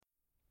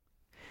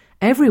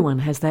Everyone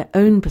has their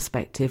own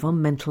perspective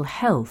on mental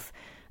health,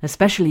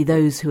 especially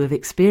those who have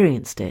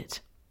experienced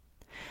it.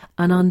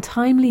 An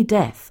Untimely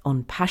Death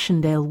on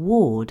Passchendaele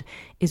Ward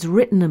is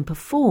written and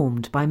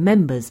performed by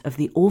members of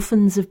the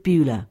Orphans of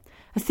Beulah,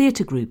 a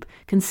theatre group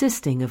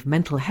consisting of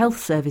mental health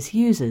service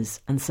users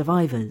and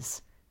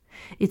survivors.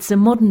 It's a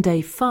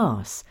modern-day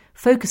farce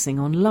focusing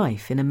on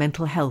life in a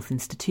mental health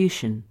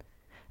institution.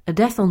 A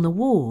death on the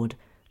ward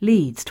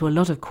leads to a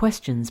lot of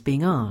questions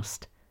being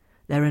asked.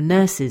 There are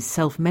nurses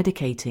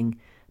self-medicating,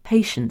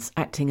 patients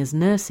acting as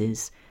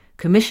nurses,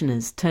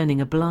 commissioners turning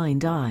a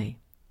blind eye.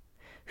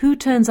 Who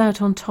turns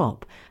out on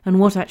top, and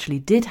what actually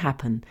did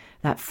happen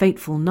that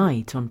fateful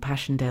night on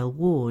Passchendaele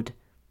Ward?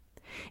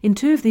 In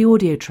 2 of the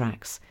audio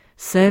tracks,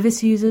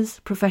 service users,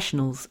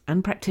 professionals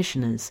and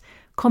practitioners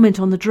comment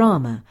on the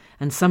drama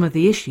and some of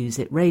the issues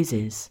it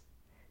raises.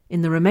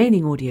 In the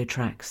remaining audio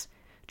tracks,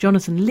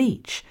 Jonathan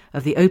Leach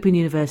of the Open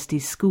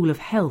University's School of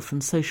Health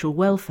and Social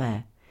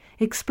Welfare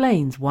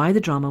explains why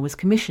the drama was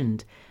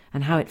commissioned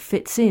and how it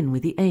fits in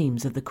with the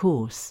aims of the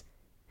course.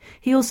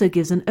 He also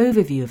gives an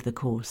overview of the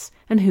course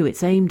and who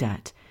it's aimed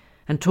at,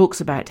 and talks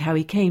about how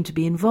he came to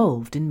be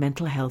involved in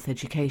mental health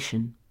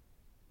education.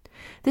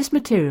 This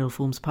material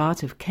forms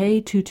part of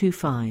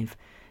K225,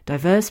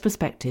 Diverse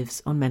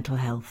Perspectives on Mental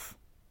Health.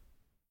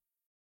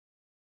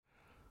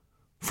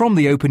 From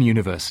the Open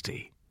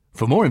University.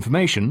 For more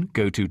information,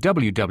 go to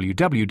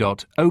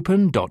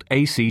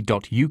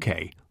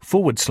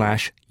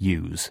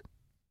www.open.ac.uk/use.